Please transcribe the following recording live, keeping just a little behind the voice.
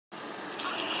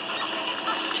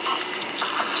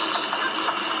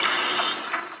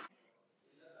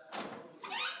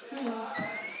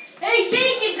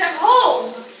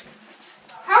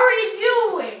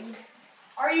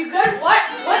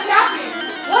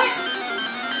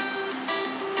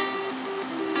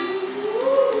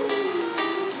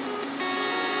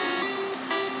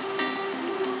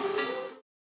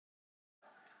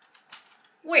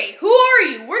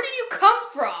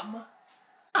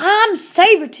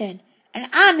skeleton, and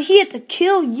I'm here to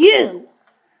kill you.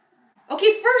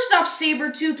 Okay, first off,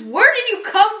 Sabertooth, where did you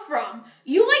come from?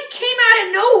 You, came out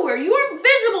of nowhere. You were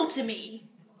invisible to me.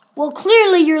 Well,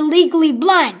 clearly you're legally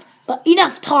blind, but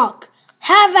enough talk.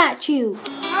 Have at you.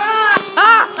 Oh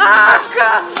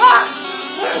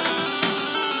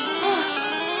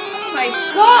my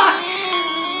gosh!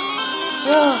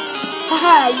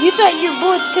 You thought your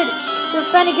bullets could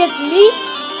defend against me?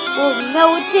 Well,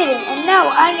 no, it didn't. And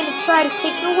now I'm going to try to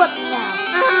take your weapon now.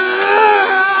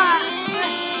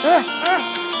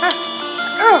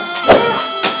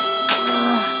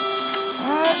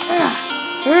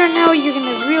 Now you're going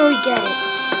to really get it.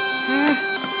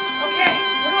 Okay,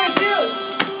 what do?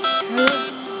 You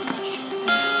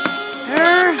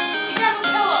have a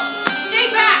pillow. Stay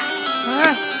back.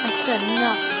 That's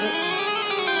enough of it.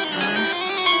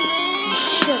 You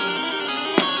shouldn't.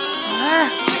 Why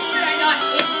should I not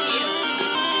hit you?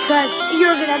 Because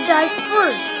you're going to die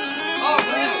first. Oh,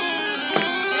 really?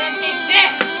 Then take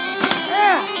this.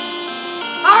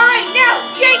 Alright, now,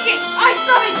 Jenkins, I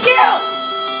summon you!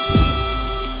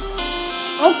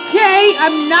 Okay,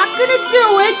 I'm not gonna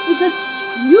do it because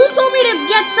you told me to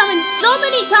get summoned so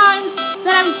many times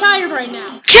that I'm tired right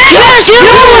now. Jenkins, you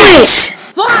do this!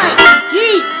 Fine,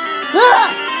 eat.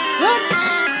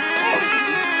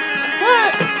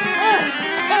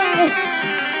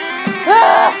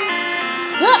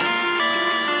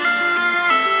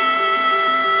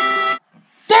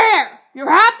 There! You're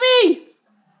happy?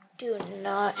 Do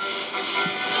not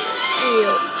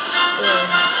feel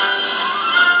good.